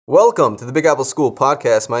Welcome to the Big Apple School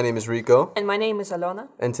podcast. My name is Rico. And my name is Alona.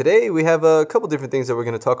 And today we have a couple different things that we're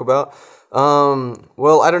going to talk about.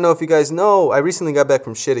 Well, I don't know if you guys know, I recently got back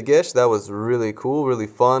from Shedigesh. That was really cool, really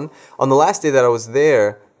fun. On the last day that I was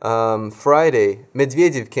there, Friday,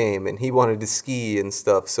 Medvedev came and he wanted to ski and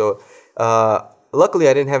stuff. So luckily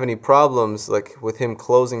I didn't have any problems like with him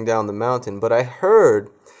closing down the mountain. But I heard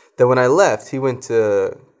that when I left, he went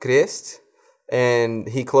to Krest. And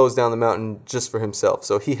he closed down the mountain just for himself.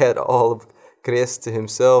 So he had all of Krest to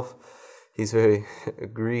himself. He's a very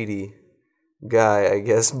greedy guy, I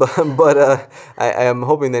guess. But I am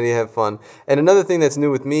hoping that he have fun. And another thing that's new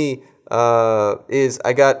with me is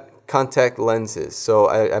I got contact lenses. So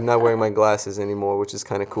I'm not wearing my glasses anymore, which is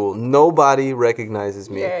kind of cool. Nobody recognizes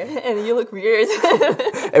me. Yeah, and you look weird.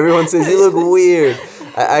 Everyone says, you look weird.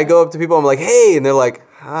 I go up to people, I'm like, hey. And they're like,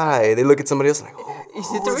 hi. They look at somebody else like, oh. Is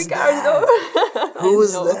it Ricardo? Who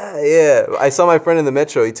was that? Yeah. I saw my friend in the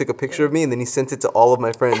metro. He took a picture of me and then he sent it to all of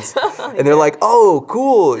my friends. And they're like, oh,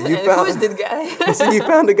 cool. You found... Who's that guy? He said, you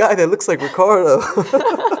found a guy that looks like Ricardo.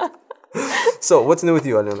 So, what's new with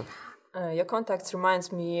you, Alena? Your contacts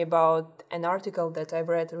reminds me about an article that I've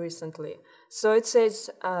read recently. So it says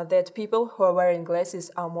that people who are wearing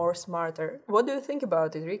glasses are more smarter. What do you think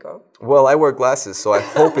about it, Rico? Well, I wear glasses, so I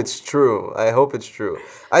hope it's true. I hope it's true.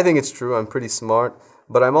 I think it's true. I'm pretty smart,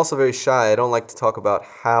 but I'm also very shy. I don't like to talk about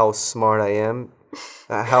how smart I am,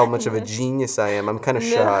 how much of a genius I am. I'm kind of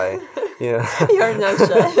shy. Yeah. You're not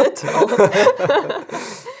shy at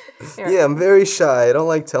all. Yeah, I'm very shy. I don't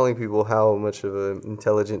like telling people how much of an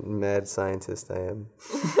intelligent and mad scientist I am.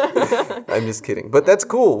 I'm just kidding. But that's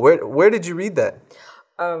cool. Where did you read that?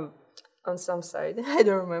 On some site. I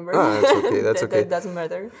don't remember. Oh, that's okay. That's okay. That doesn't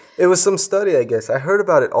matter. It was some study, I guess. I heard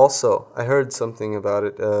about it also. I heard something about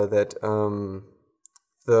it that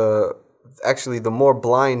the more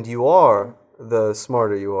blind you are, the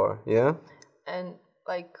smarter you are. Yeah? And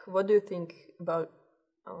like, what do you think about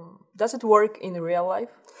does it work in real life?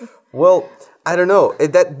 Well, I don't know.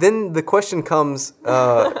 Then the question comes,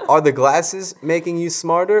 are the glasses making you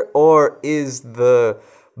smarter, or is the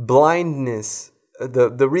blindness,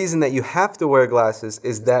 the reason that you have to wear glasses,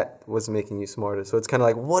 is that what's making you smarter? So it's kind of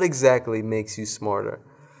like, what exactly makes you smarter?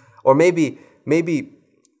 Or maybe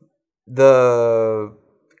the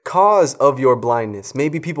cause of your blindness.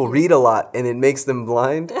 Maybe people read a lot and it makes them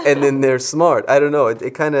blind and then they're smart. I don't know.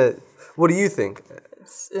 It kind of, what do you think?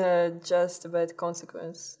 It's just a bad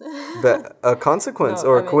consequence. But a consequence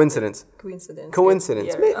or a coincidence? Coincidence.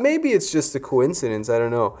 Coincidence. Yeah. Maybe it's just a coincidence. I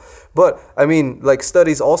don't know. But, I mean, like,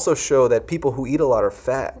 studies also show that people who eat a lot are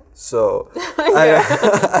fat. So,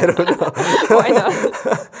 I don't know. Why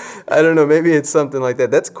not? I don't know. Maybe it's something like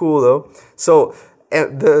that. That's cool, though. So,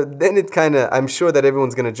 then it kind of, I'm sure that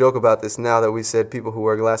everyone's going to joke about this now that we said people who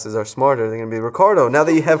wear glasses are smarter. They're going to be, Ricardo, now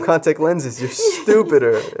that you have contact lenses, you're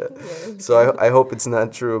stupider. Yeah. So I hope it's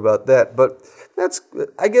not true about that. But that's,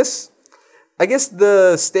 I guess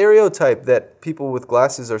the stereotype that people with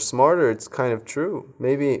glasses are smarter, it's kind of true.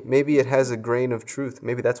 Maybe it has a grain of truth.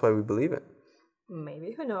 Maybe that's why we believe it.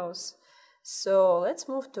 Maybe, who knows? So let's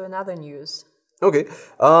move to another news. Okay.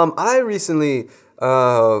 I recently,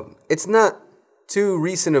 it's not too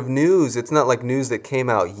recent of news. It's not like news that came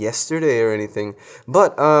out yesterday or anything.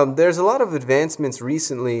 But there's a lot of advancements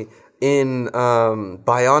recently in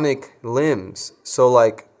bionic limbs. So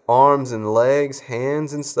like arms and legs,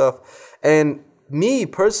 hands and stuff. And me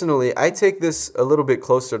personally, I take this a little bit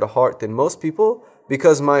closer to heart than most people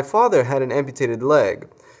because my father had an amputated leg.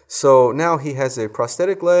 So now he has a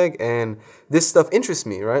prosthetic leg, and this stuff interests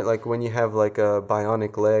me, right? Like when you have like a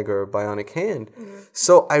bionic leg or a bionic hand. Mm-hmm.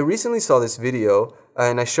 So I recently saw this video,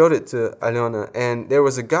 and I showed it to Alona, and there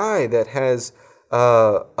was a guy that has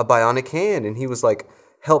a bionic hand, and he was like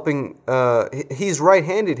helping, he's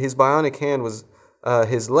right-handed, his bionic hand was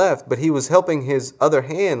his left, but he was helping his other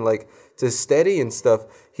hand like to steady and stuff.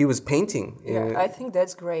 He was painting. Yeah, I think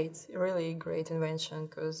that's great, really great invention,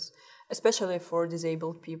 because especially for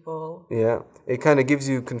disabled people. Yeah, it kind of gives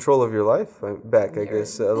you control of your life back, I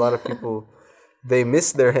guess. A lot of people, they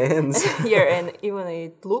miss their hands. Yeah, and even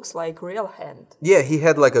it looks like real hand. Yeah, he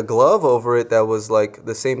had like a glove over it that was like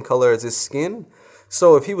the same color as his skin.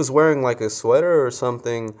 So if he was wearing like a sweater or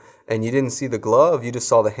something and you didn't see the glove, you just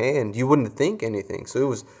saw the hand, you wouldn't think anything. So it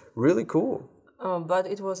was really cool. But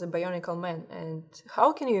it was a bionical man. And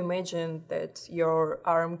how can you imagine that your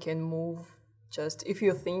arm can move just if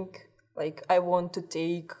you think, like, I want to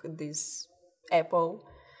take this apple?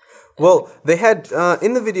 Well, they had,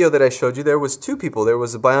 in the video that I showed you, there was two people. There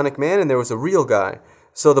was a bionic man and there was a real guy.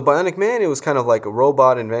 So the Bionic Man, it was kind of like a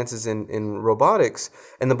robot, advances in robotics.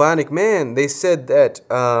 And the Bionic Man, they said that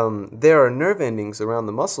there are nerve endings around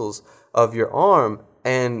the muscles of your arm,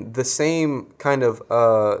 and the same kind of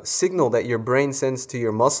signal that your brain sends to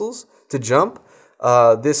your muscles to jump,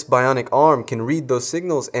 this bionic arm can read those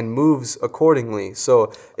signals and moves accordingly.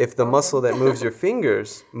 So if the muscle that moves your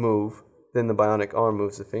fingers move, then the bionic arm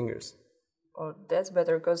moves the fingers. Oh, that's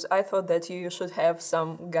better, because I thought that you should have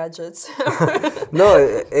some gadgets.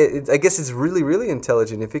 No, I guess it's really, really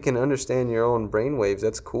intelligent. If it can understand your own brain waves,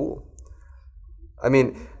 that's cool. I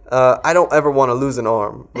mean, I don't ever want to lose an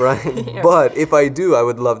arm, right? Yeah. But if I do, I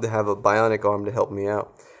would love to have a bionic arm to help me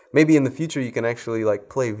out. Maybe in the future you can actually like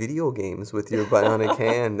play video games with your bionic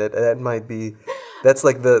hand. That might be, that's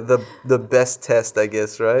like the best test, I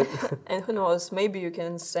guess, right? And who knows, maybe you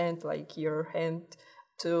can send like your hand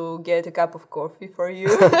to get a cup of coffee for you.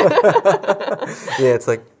 Yeah, it's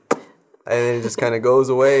like, and then it just kind of goes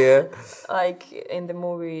away, yeah. Like in the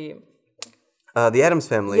movie. The Addams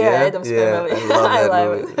Family, Yeah, yeah? Addams Family. I love that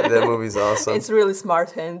love movie. it. That movie's awesome. It's really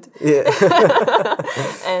smart hand. Yeah.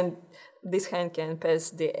 And this hand can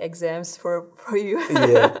pass the exams for you.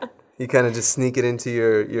 Yeah. You kind of just sneak it into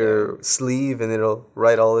your sleeve and it'll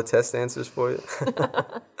write all the test answers for you.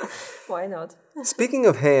 Why not? Speaking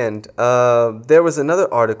of hand, there was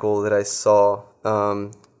another article that I saw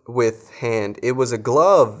with hand. It was a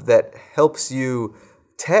glove that helps you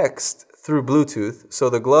text through Bluetooth. So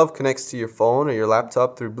the glove connects to your phone or your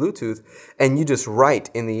laptop through Bluetooth, and you just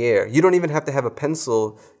write in the air. You don't even have to have a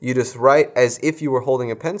pencil. You just write as if you were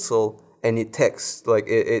holding a pencil, and it texts. Like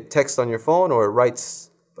it texts on your phone, or it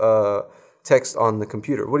writes text on the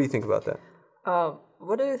computer. What do you think about that?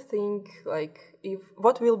 What do you think? Like,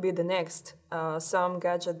 what will be the next? Some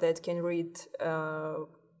gadget that can read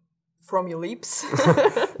from your lips?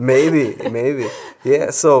 Maybe. Yeah,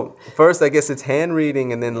 so first I guess it's hand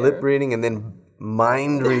reading, and then lip reading, and then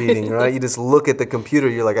mind reading, right? You just look at the computer,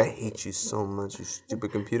 you're like, I hate you so much, you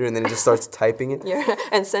stupid computer, and then it just starts typing it. Yeah,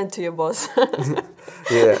 and send to your boss.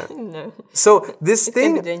 Yeah. No. So this It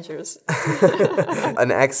thing, can be dangerous. an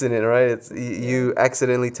accident, right? It's you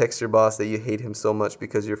accidentally text your boss that you hate him so much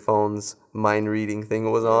because your phone's mind reading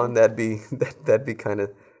thing was on. That'd be kind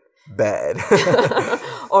of bad.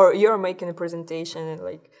 Or you're making a presentation and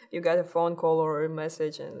like you got a phone call or a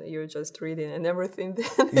message and you're just reading and everything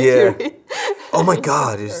that Yeah. you read. Oh my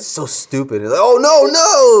God, it's so stupid. It's like, oh no,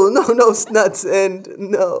 nuts, and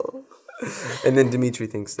no. And then Dimitri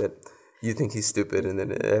thinks that you think he's stupid, and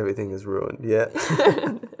then everything is ruined. Yeah.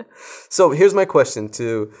 So here's my question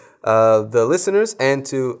to the listeners and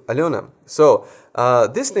to Aliona. So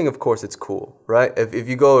this thing, of course, it's cool, right? If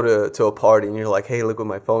you go to a party and you're like, hey, look what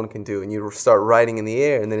my phone can do, and you start writing in the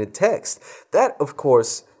air and then it texts, that, of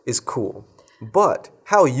course, is cool. But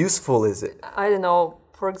how useful is it? I don't know.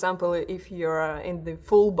 For example, if you're in the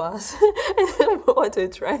full bus, what are you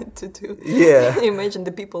trying to do? Yeah. Imagine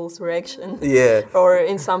the people's reaction. Yeah. Or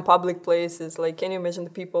in some public places, like, can you imagine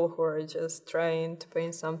the people who are just trying to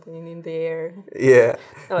paint something in the air? Yeah.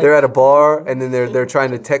 Like, they're at a bar and then they're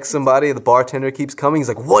trying to text somebody. The bartender keeps coming. He's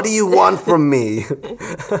like, what do you want from me?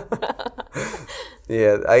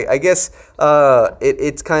 Yeah, I guess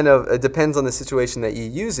it's kind of, it depends on the situation that you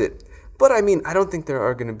use it. But I mean, I don't think there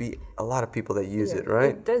are going to be a lot of people that use it,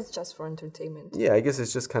 right? That's just for entertainment. Yeah, I guess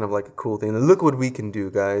it's just kind of like a cool thing. Look what we can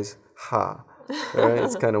do, guys. Ha. All right?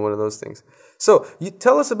 It's kind of one of those things. So you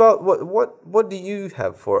tell us about what do you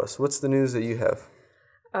have for us? What's the news that you have?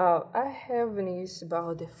 I have news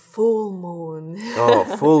about the full moon. Oh,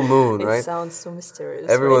 full moon, right? It sounds so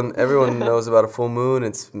mysterious. Everyone knows about a full moon.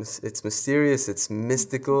 It's mysterious. It's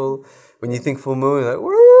mystical. When you think full moon, you're like,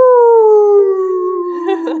 woo!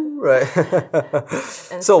 Right.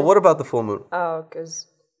 So what about the full moon? Because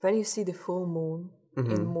when you see the full moon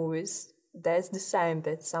in movies, that's the sign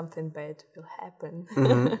that something bad will happen.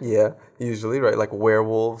 Yeah, usually, right? Like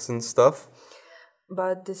werewolves and stuff.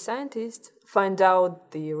 But the scientists find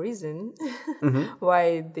out the reason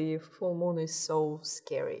why the full moon is so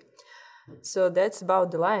scary. So that's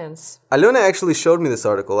about the lions. Aliona actually showed me this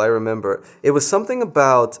article, I remember. It was something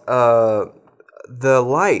about the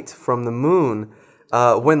light from the moon.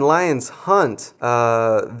 When lions hunt,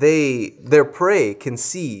 their prey can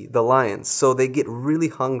see the lions. So they get really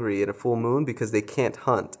hungry at a full moon because they can't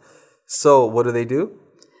hunt. So what do?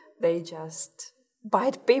 They just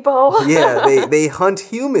bite people. Yeah, they hunt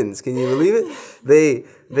humans. Can you believe it?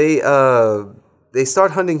 They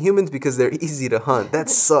start hunting humans because they're easy to hunt. That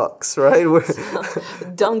sucks, right?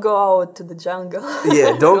 Don't go out to the jungle.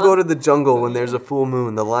 Yeah, don't go to the jungle when there's a full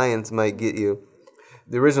moon. The lions might get you.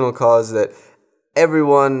 The original cause that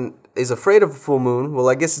everyone is afraid of a full moon. Well,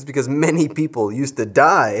 I guess it's because many people used to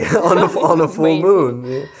die on a full Maybe. moon,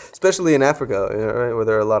 yeah. Especially in Africa, right, where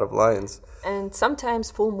there are a lot of lions. And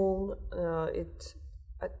sometimes full moon it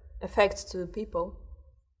affects to people.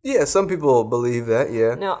 Yeah, some people believe that,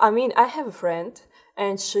 yeah. No, I mean I have a friend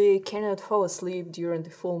and she cannot fall asleep during the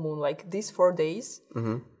full moon. Like these 4 days,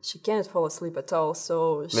 she cannot fall asleep at all.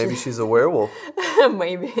 So she, Maybe she's a werewolf.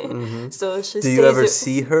 maybe. So she Do stays. you ever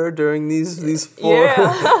see her during these four? Yeah,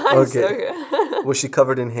 I Okay. saw her. Was she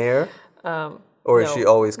covered in hair? Or is No. she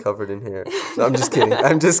always covered in hair? No, I'm just kidding.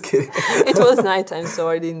 I'm just kidding. It was nighttime, so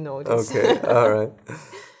I didn't notice. Okay, all right.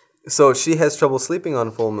 So she has trouble sleeping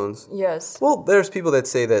on full moons. Yes. Well, there's people that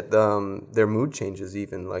say that their mood changes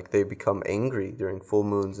even, like they become angry during full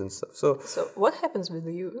moons and stuff. So, So what happens with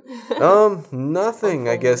you? nothing,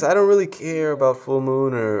 I guess. I don't really care about full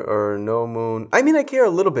moon or no moon. I mean, I care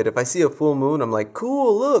a little bit. If I see a full moon, I'm like,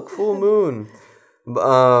 cool, look, full moon.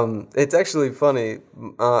 It's actually funny.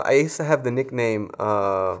 I used to have the nickname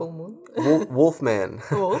Full moon. Wolfman.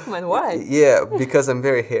 Wolfman, why? Yeah, because I'm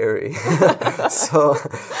very hairy. So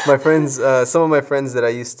my friends, some of my friends that I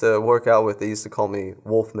used to work out with, they used to call me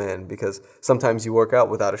Wolfman because sometimes you work out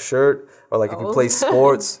without a shirt or like if you play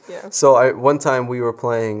sports. Yeah. So one time we were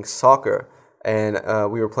playing soccer and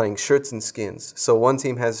we were playing shirts and skins. So one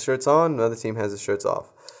team has shirts on, another team has the shirts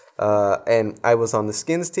off. And I was on the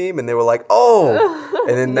skins team and they were like, oh!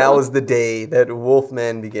 And then that was the day that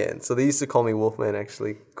Wolfman began. So they used to call me Wolfman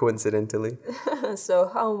actually, coincidentally. So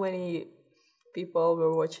how many people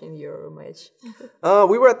were watching your match?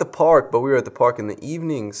 We were at the park, but we were at the park in the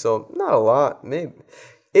evening, so not a lot. Maybe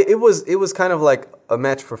it was kind of like a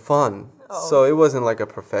match for fun. So it wasn't like a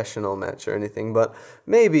professional match or anything, but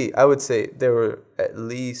maybe I would say there were at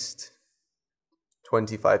least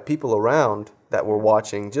 25 people around that were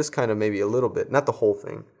watching, just kind of maybe a little bit, not the whole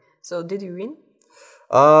thing. So did you win?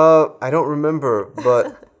 I don't remember,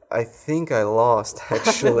 but I think I lost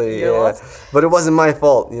actually. You lost? But it wasn't my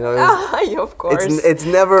fault, you know. Yeah, of course. It's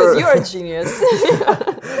never. Because you're a genius.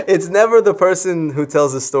 It's never the person who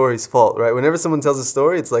tells the story's fault, right? Whenever someone tells a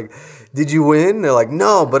story, it's like, did you win? They're like,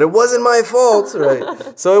 no, but it wasn't my fault,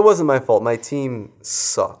 right? So it wasn't my fault. My team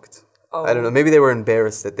sucked. I don't know. Maybe they were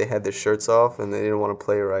embarrassed that they had their shirts off and they didn't want to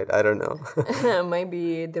play right. I don't know.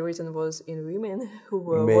 Maybe the reason was in women who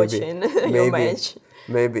were Maybe. watching your match.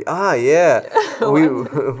 Maybe. Yeah.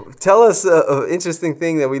 Tell us an interesting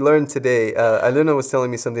thing that we learned today. Aluna was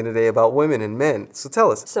telling me something today about women and men. So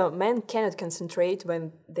tell us. So men cannot concentrate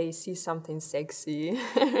when they see something sexy,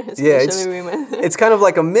 Yeah, especially women. it's kind of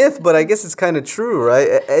like a myth, but I guess it's kind of true,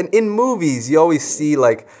 right? And in movies, you always see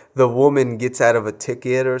like the woman gets out of a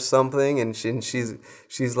ticket or something, and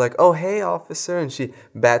she's like, "Oh, hey, officer," and she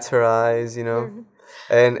bats her eyes, you know.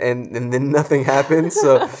 And then nothing happens.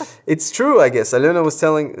 So it's true, I guess. Aluna was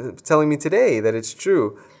telling me today that it's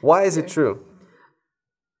true. Why is it true?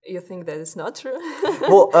 You think that it's not true?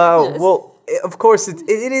 Well, of course it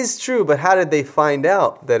is true. But how did they find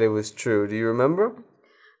out that it was true? Do you remember?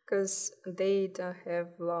 Because they don't have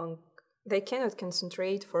they cannot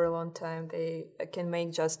concentrate for a long time. They can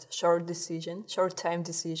make just short time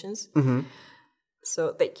decisions. Mm-hmm.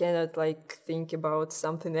 So they cannot like think about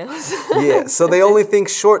something else. Yeah, so they only think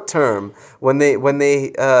short term when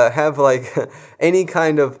they have like any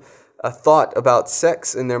kind of a thought about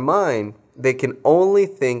sex in their mind. They can only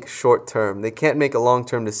think short term. They can't make a long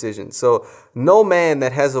term decision. So no man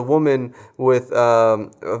that has a woman with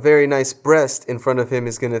a very nice breast in front of him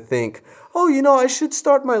is gonna think, oh, I should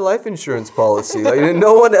start my life insurance policy. Like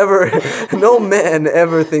no man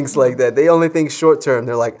ever thinks like that. They only think short term.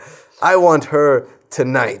 They're like, I want her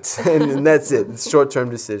tonight, and that's it. It's short-term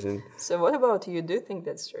decision. So what about you? Do you think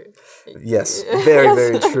that's true? Yes, very,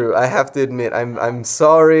 very true. I have to admit, I'm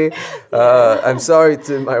sorry. I'm sorry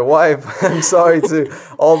to my wife. I'm sorry to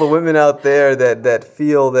all the women out there that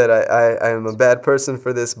feel that I am a bad person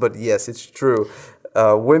for this. But yes, it's true.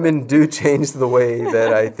 Women do change the way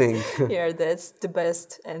that I think. Yeah, that's the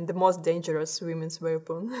best and the most dangerous women's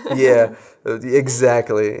weapon. Yeah,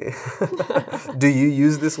 exactly. Do you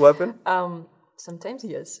use this weapon? Sometimes,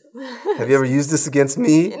 yes. Have you ever used this against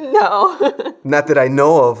me? No. Not that I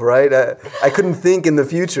know of, right? I couldn't think in the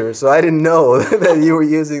future, so I didn't know that you were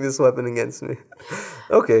using this weapon against me.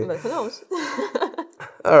 Okay. But who knows?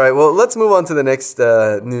 All right, well, let's move on to the next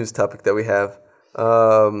news topic that we have.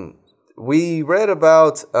 We read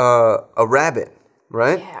about a rabbit,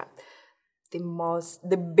 right? Yeah.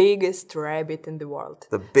 The biggest rabbit in the world.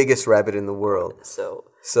 The biggest rabbit in the world.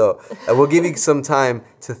 So we'll give you some time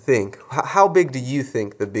to think. How big do you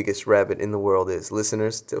think the biggest rabbit in the world is,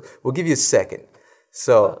 listeners? We'll give you a second.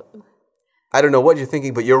 So I don't know what you're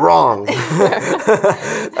thinking, but you're wrong.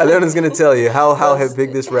 Alena's going to tell you how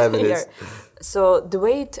big this rabbit is. So the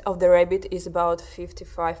weight of the rabbit is about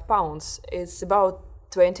 55 pounds. It's about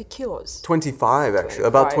 20 kilos. 25, actually.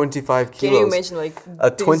 About 25 kilos. Can you imagine, like,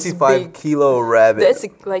 a 25 kilo rabbit? That's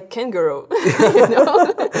like kangaroo. You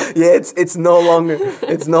know? Yeah, it's no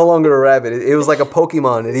longer a rabbit. It was like a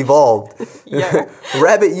Pokemon. It evolved. Yeah.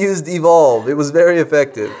 Rabbit used evolve. It was very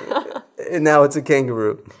effective. And now it's a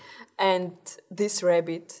kangaroo. And this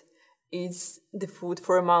rabbit is the food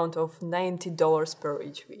for amount of $90 per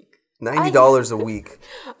each week. $90 a week.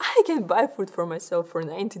 I can buy food for myself for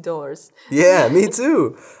 $90. Yeah, me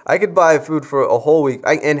too. I could buy food for a whole week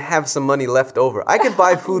and have some money left over. I could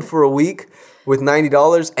buy food for a week with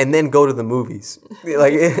 $90 and then go to the movies.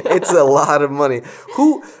 Like it's a lot of money.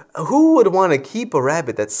 Who would want to keep a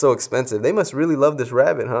rabbit that's so expensive? They must really love this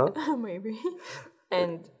rabbit, huh? Maybe.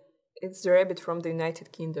 And it's the rabbit from the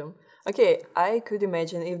United Kingdom. Okay, I could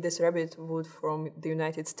imagine if this rabbit would from the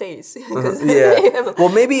United States. Yeah. Well,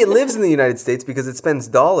 maybe it lives in the United States because it spends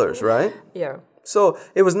dollars, right? Yeah. So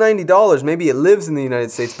it was $90. Maybe it lives in the United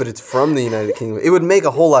States, but it's from the United Kingdom. It would make a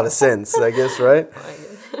whole lot of sense, I guess, right?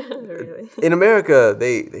 Really. In America,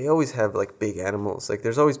 they always have like big animals. Like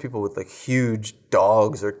there's always people with like huge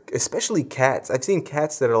dogs or especially cats. I've seen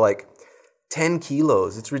cats that are like 10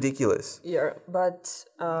 kilos. It's ridiculous. Yeah, but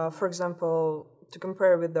for example, to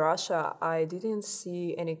compare with Russia, I didn't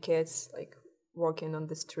see any cats like walking on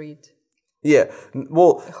the street. Yeah,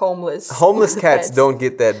 well, homeless cats don't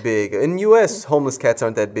get that big. In U.S., homeless cats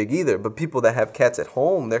aren't that big either. But people that have cats at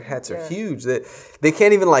home, their cats are huge. They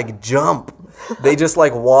can't even like jump. They just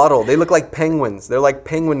like waddle. They look like penguins. They're like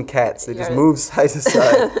penguin cats. They just move side to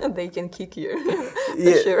side. They can kick you.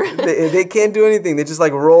 Yeah, sure. They can't do anything. They just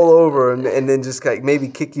like roll over and then just like maybe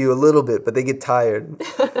kick you a little bit, but they get tired.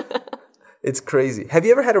 It's crazy. Have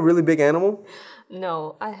you ever had a really big animal?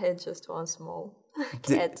 No, I had just one small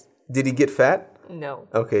cat. Did he get fat? No.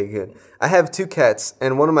 Okay, good. I have 2 cats,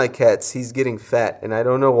 and one of my cats, he's getting fat, and I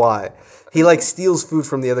don't know why. He like steals food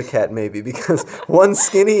from the other cat maybe because one's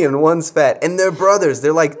skinny and one's fat. And they're brothers.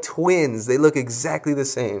 They're like twins. They look exactly the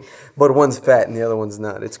same. But one's fat and the other one's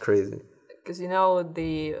not. It's crazy. Because you know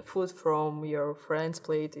the food from your friend's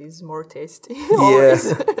plate is more tasty. Yeah,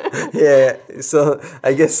 yeah. So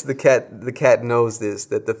I guess the cat knows this,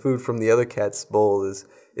 that the food from the other cat's bowl is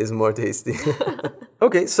more tasty.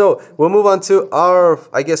 Okay, so we'll move on to our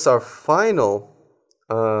final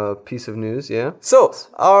piece of news. Yeah. So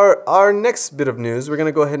our next bit of news, we're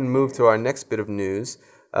gonna go ahead and move to our next bit of news.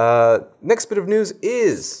 Next bit of news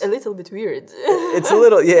is a little bit weird. It's a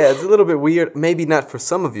little bit weird. Maybe not for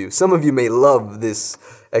some of you. Some of you may love this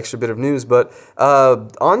extra bit of news, but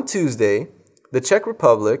on Tuesday, the Czech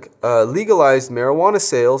Republic legalized marijuana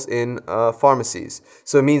sales in pharmacies.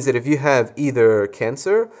 So it means that if you have either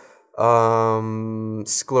cancer,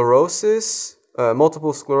 sclerosis,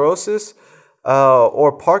 multiple sclerosis,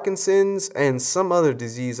 or Parkinson's, and some other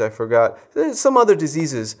disease I forgot, some other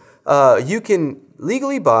diseases, you can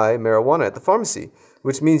legally buy marijuana at the pharmacy,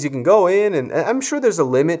 which means you can go in, and I'm sure there's a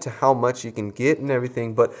limit to how much you can get and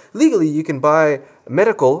everything, but legally you can buy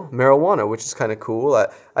medical marijuana, which is kind of cool.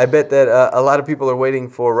 I bet that a lot of people are waiting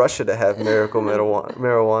for Russia to have medical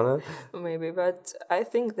marijuana. Maybe, but I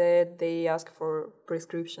think that they ask for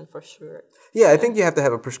prescription for sure. Yeah, I think you have to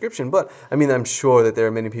have a prescription, but I mean, I'm sure that there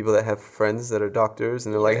are many people that have friends that are doctors,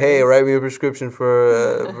 and they're like, "Hey, write me a prescription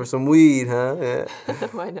for some weed, huh? Yeah.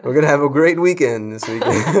 Why not? We're gonna have a great weekend this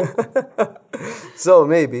weekend." So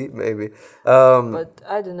maybe. But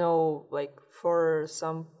I don't know, like for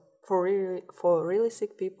really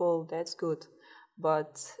sick people, that's good.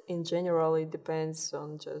 But in general, it depends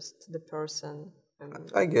on just the person.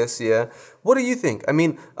 I guess, yeah. What do you think? I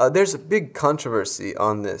mean, there's a big controversy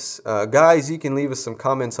on this. Guys, you can leave us some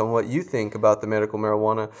comments on what you think about the medical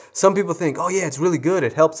marijuana. Some people think, oh yeah, it's really good,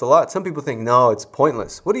 it helps a lot. Some people think, no, it's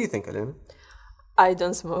pointless. What do you think, Alena? I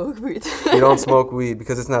don't smoke weed. You don't smoke weed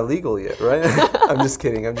because it's not legal yet, right? I'm just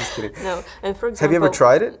kidding. No, and for example... Have you ever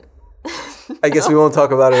tried it? I guess we won't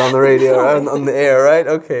talk about it on the radio, on the air, right?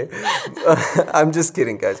 Okay. I'm just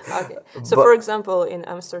kidding, guys. Okay. So, for example, in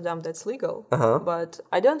Amsterdam, that's legal. But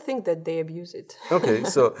I don't think that they abuse it. Okay,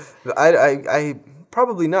 so I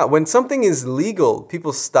probably not. When something is legal,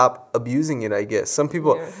 people stop abusing it, I guess. Some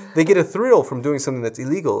people, they get a thrill from doing something that's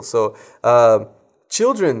illegal. So,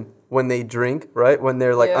 children, when they drink, right? When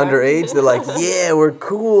they're like underage, they're like, yeah, we're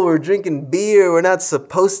cool, we're drinking beer, we're not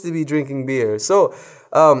supposed to be drinking beer. So,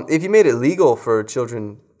 if you made it legal for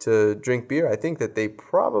children to drink beer, I think that they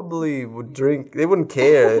probably would drink. They wouldn't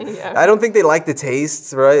care. Yeah. I don't think they like the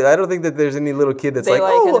tastes, right? I don't think that there's any little kid that's They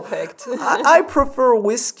like, like an oh, effect. I prefer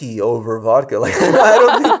whiskey over vodka. Like, I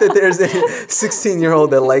don't think that there's any 16-year-old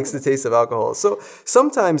that likes the taste of alcohol. So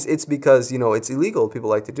sometimes it's because, it's illegal. People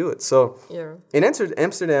like to do it. So Yeah. in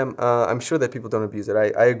Amsterdam, I'm sure that people don't abuse it.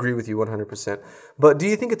 I agree with you 100%. But do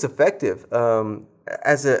you think it's effective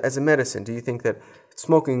as a medicine? Do you think that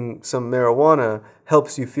smoking some marijuana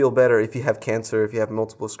helps you feel better if you have cancer, if you have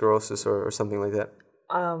multiple sclerosis or something like that?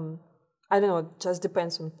 I don't know. It just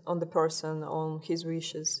depends on the person, on his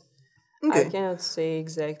wishes. Okay. I cannot say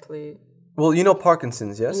exactly. Well, you know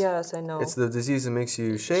Parkinson's, yes? Yes, I know. It's the disease that makes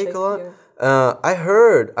you shake a lot. Yeah. I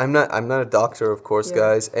heard. I'm not a doctor, of course, Yeah.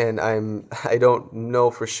 guys, and I don't know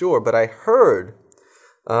for sure, but I heard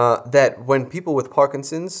that when people with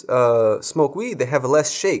Parkinson's smoke weed, they have less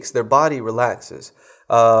shakes. Their body relaxes.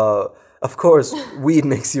 Of course, weed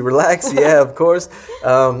makes you relax. Yeah, of course.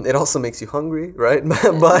 It also makes you hungry, right?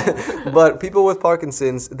 but people with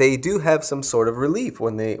Parkinson's, they do have some sort of relief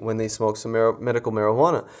when they smoke some medical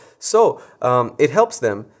marijuana. So it helps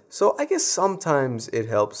them. So I guess sometimes it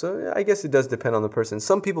helps. So I guess it does depend on the person.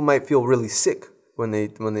 Some people might feel really sick when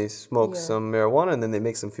they smoke some marijuana, and then it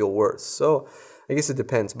makes them feel worse. So I guess it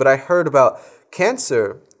depends. But I heard about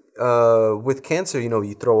cancer. With cancer,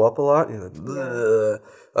 you throw up a lot. You're like, bleh.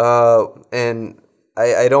 And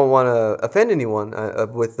I don't want to offend anyone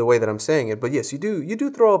with the way that I'm saying it, but yes, you do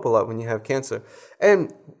throw up a lot when you have cancer.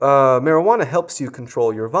 And marijuana helps you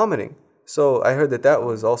control your vomiting. So I heard that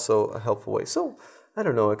was also a helpful way. So I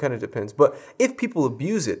don't know, it kind of depends. But if people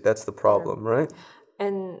abuse it, that's the problem, right?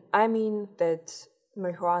 And I mean that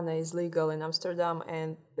marijuana is legal in Amsterdam,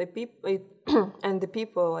 and the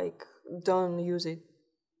people like don't use it,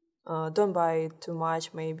 don't buy it too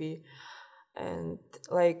much maybe, and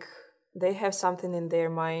like they have something in their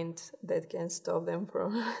mind that can stop them from.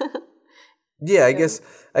 Yeah, I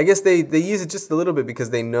guess they use it just a little bit because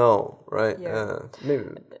they know, right? Yeah. Maybe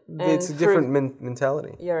And it's a different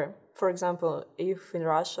mentality. Yeah. For example, if in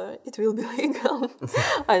Russia it will be legal,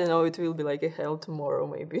 I don't know, it will be like a hell tomorrow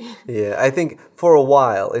maybe. Yeah, I think for a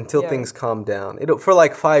while, until Yeah. things calm down, for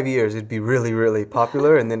like 5 years, it'd be really, really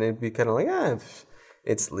popular, and then it'd be kind of like,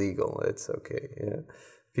 it's legal, it's okay. Yeah,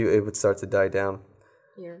 it would start to die down.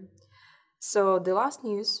 Yeah. So the last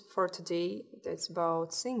news for today, that's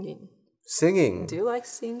about singing. Singing. Do you like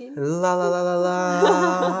singing? La la la la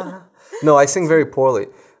la. No, I sing very poorly.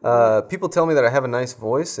 People tell me that I have a nice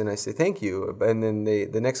voice, and I say thank you. And then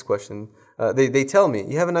the next question, they tell me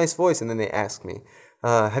you have a nice voice, and then they ask me,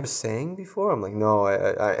 have you sang before? I'm like, no,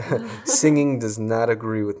 I singing does not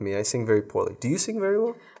agree with me. I sing very poorly. Do you sing very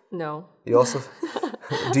well? No. You also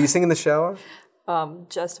do you sing in the shower?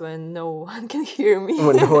 Just when no one can hear me.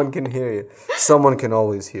 When no one can hear you, someone can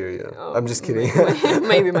always hear you. I'm just kidding.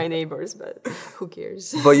 Maybe my neighbors, but who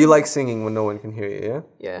cares? But you like singing when no one can hear you, yeah?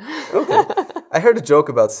 Yeah. Okay. I heard a joke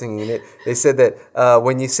about singing. They said that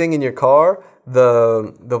when you sing in your car,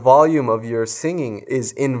 the volume of your singing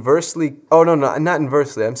is inversely. Oh no, not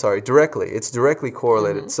inversely. I'm sorry. Directly. It's directly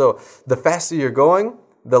correlated. So the faster you're going,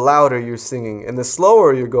 the louder you're singing, and the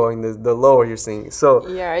slower you're going, the lower you're singing. So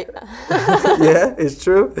Yeah. yeah, it's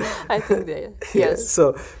true. I think that. Yeah, Yes.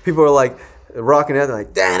 so people are like rocking out, they're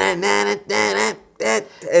like,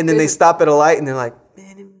 and then they stop at a light and they're like,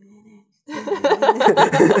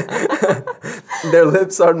 their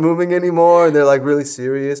lips aren't moving anymore, and they're like really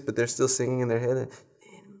serious, but they're still singing in their head.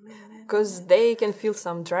 Because they can feel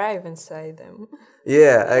some drive inside them.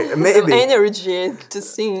 Yeah, Some maybe. energy to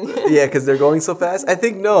sing. Yeah, because they're going so fast. I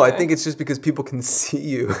think no. I think it's just because people can see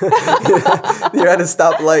you. You're at a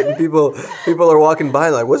stoplight and people are walking by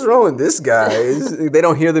like, what's wrong with this guy? They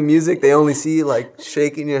don't hear the music. They only see you like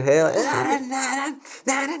shaking your head.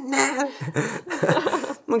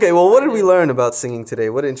 Okay, well, what did we learn about singing today?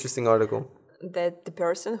 What an interesting article. That the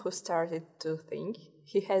person who started to think,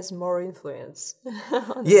 he has more influence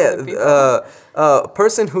on other people. A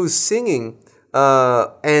person who's singing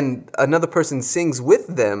and another person sings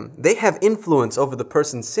with them, they have influence over the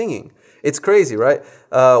person singing. It's crazy, right?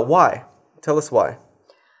 Why? Tell us why.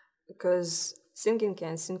 Because singing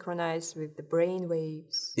can synchronize with the brain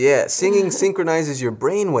waves. Yeah, singing synchronizes your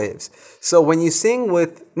brain waves. So when you sing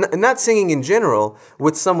with, not singing in general,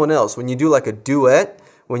 with someone else, when you do like a duet,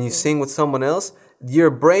 when you sing with someone else, your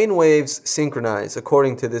brain waves synchronize,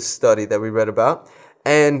 according to this study that we read about.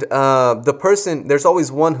 And the person, there's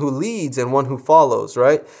always one who leads and one who follows,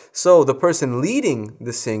 right? So the person leading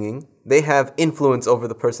the singing, they have influence over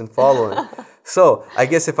the person following. So I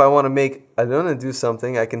guess if I want to make Alona do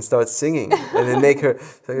something, I can start singing and then make her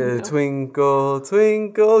twinkle,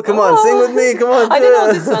 twinkle. Come on, sing with me. Come on. I don't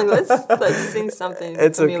know this song. Let's sing something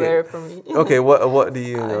It's familiar okay. for me. Okay, what do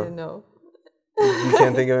you know? I don't know. You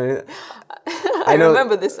can't think of it? I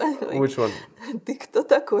remember this song. Like, which one? Ты кто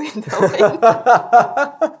такой? Давай.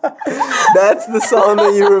 That's the song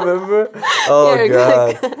that you remember? Oh, Yeah,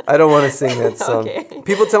 God. I don't want to sing that song. Okay.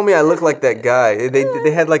 People tell me I look like that guy.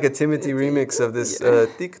 They had like a Timothy remix of this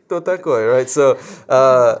Tikto Takoi, right? So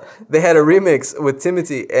they had a remix with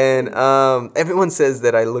Timothy, and everyone says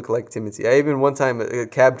that I look like Timothy. I even one time, a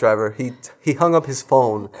cab driver, he hung up his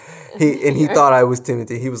phone, he thought I was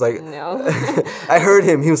Timothy. He was like, No. I heard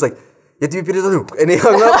him. He was like, and he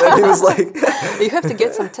hung up and he was like... You have to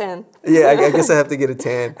get some tan. Yeah, I guess I have to get a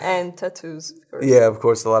tan. And tattoos, of course. Yeah, of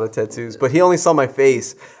course, a lot of tattoos. But he only saw my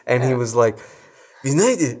face and he was like,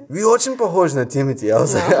 знаете, вы очень похожи на Timothy. I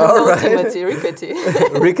was like, all right. Timothy, rickety.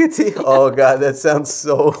 Rickety? Oh, God, that sounds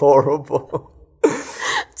so horrible.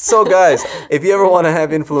 So, guys, if you ever want to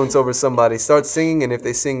have influence over somebody, start singing. And if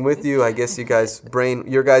they sing with you, I guess your guys'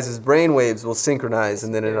 brain waves will synchronize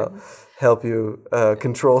and then it'll help you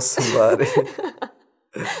control somebody.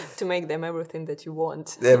 To make them everything that you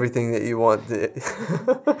want. Everything that you want.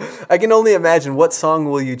 I can only imagine what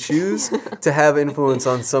song will you choose to have influence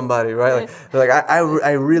on somebody, right? Like I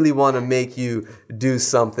really want to make you do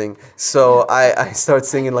something. So I start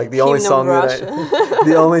singing like the only song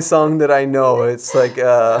that I know. It's like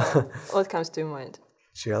What comes to your mind?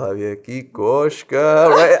 Человеки кошка,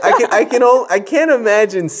 right? I can't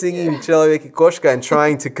imagine singing Человеки кошка and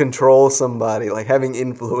trying to control somebody, like having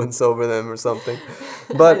influence over them or something.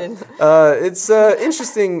 But it's an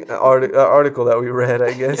interesting article that we read,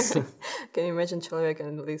 I guess. Can you imagine Человек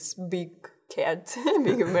and this big cat,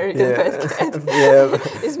 big American fat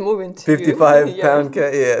cat, is moving to 55-pound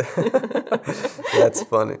cat, yeah. That's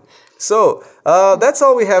funny. So that's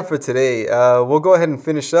all we have for today. We'll go ahead and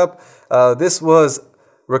finish up. This was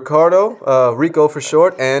Ricardo, Rico for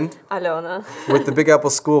short, and Alona with the Big Apple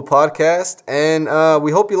School podcast. And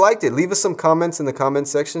we hope you liked it. Leave us some comments in the comment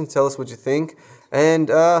section. Tell us what you think. And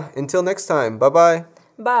until next time, bye-bye.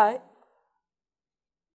 Bye.